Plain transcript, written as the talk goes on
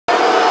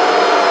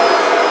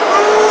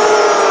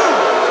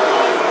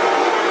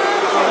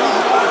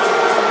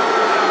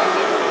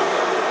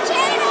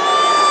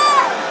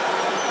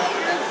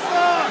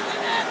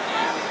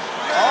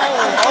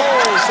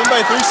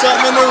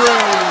something in the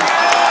ring.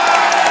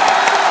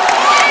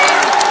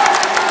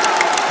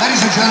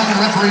 Ladies and gentlemen,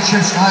 referee Chip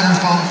Snyder is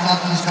calling the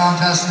stop to this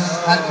contest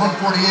at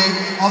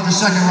 1:48 of the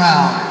second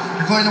round.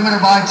 Declaring the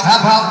winner by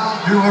tap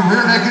out due to a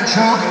rear naked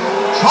choke,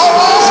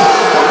 Charles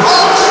the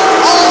Bronx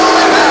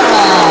Oliveira.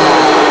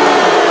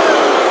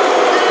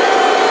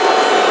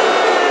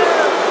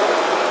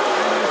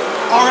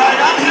 All right,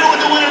 I'm here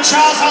with the winner,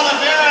 Charles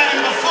Oliveira,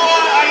 and before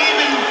I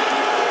interview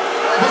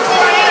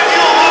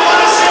him, I want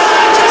to say that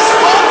I just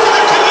spoke to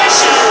the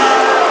commission.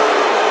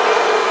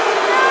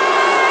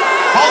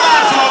 Hold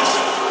on, folks.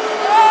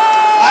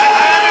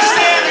 I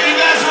understand that you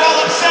guys are all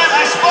upset.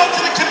 I spoke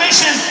to the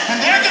commission, and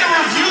they're going to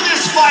review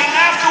this fight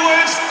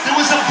afterwards. There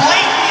was a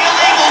blatant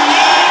illegal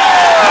knee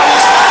that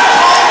was not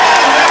called by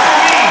the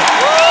referee.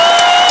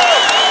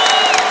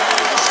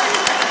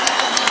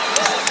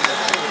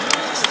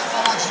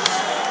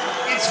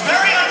 It's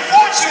very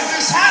unfortunate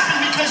this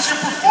happened because your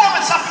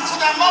performance up until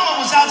that moment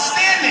was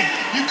outstanding.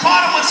 You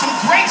caught him with some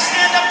great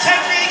stand-up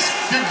techniques.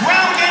 Your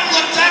ground game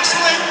looked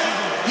excellent.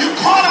 You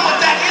caught him with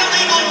that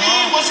illegal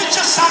knee. Was it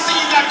just something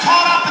you got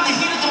caught up in the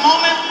heat of the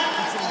moment?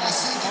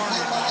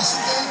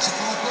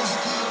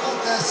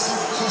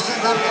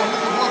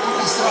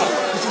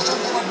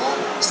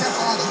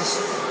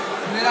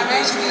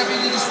 Primeiramente, queria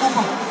pedir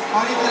desculpa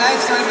ao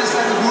Lentz, que é um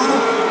adversário duro.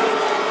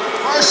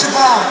 First of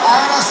all,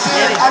 I want to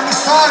say I'm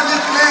sorry,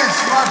 Lentz.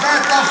 You are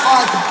very tough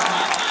fighter.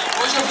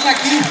 Hoje eu vim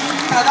aqui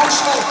para dar um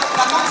show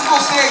para todos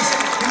vocês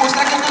e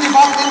mostrar que eu tô de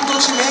volta dentro do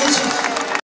continente.